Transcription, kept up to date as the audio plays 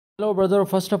Hello brother,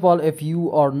 first of all, if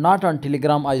you are not on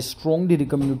Telegram, I strongly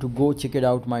recommend you to go check it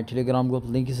out. My Telegram group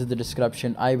link is in the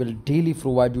description. I will daily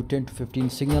provide you 10 to 15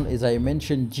 signal. As I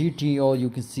mentioned, JTO, you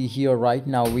can see here right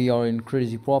now we are in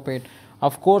crazy profit.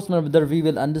 Of course my brother, we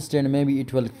will understand maybe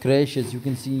it will crash, as you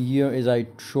can see here as I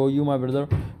show you my brother,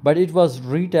 but it was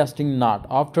retesting. Not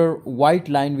after white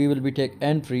line we will be take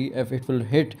entry. If it will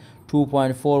hit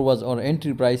 2.4 was our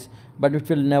entry price, but it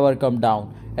will never come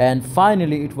down, and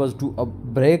finally it was to a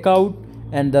breakout,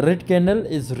 and the red candle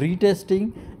is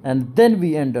retesting, and then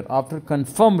we enter. After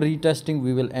confirm retesting,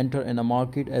 we will enter in a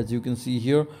market. As you can see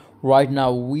here right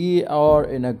now, we are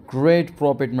in a great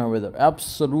profit my brother.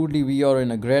 Absolutely, we are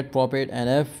in a great profit. And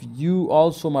if you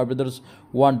also my brothers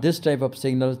want this type of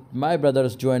signals, my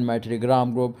brothers, join my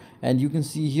Telegram group, and you can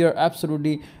see here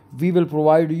absolutely we will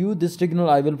provide you this signal.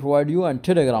 I will provide you on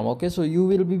Telegram. Okay, so you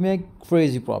will be make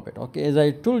crazy profit. Okay, as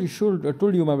I told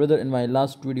you my brother in my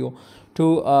last video,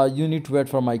 to you need to wait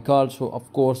for my call. So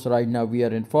of course right now we are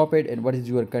in profit. And what is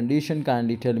your condition?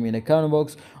 Kindly tell me in the comment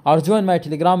box, or join my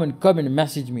Telegram and come and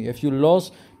message me. If you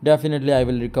lost, definitely I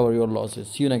will recover your losses.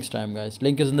 See you next time guys.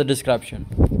 Link is in the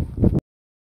description.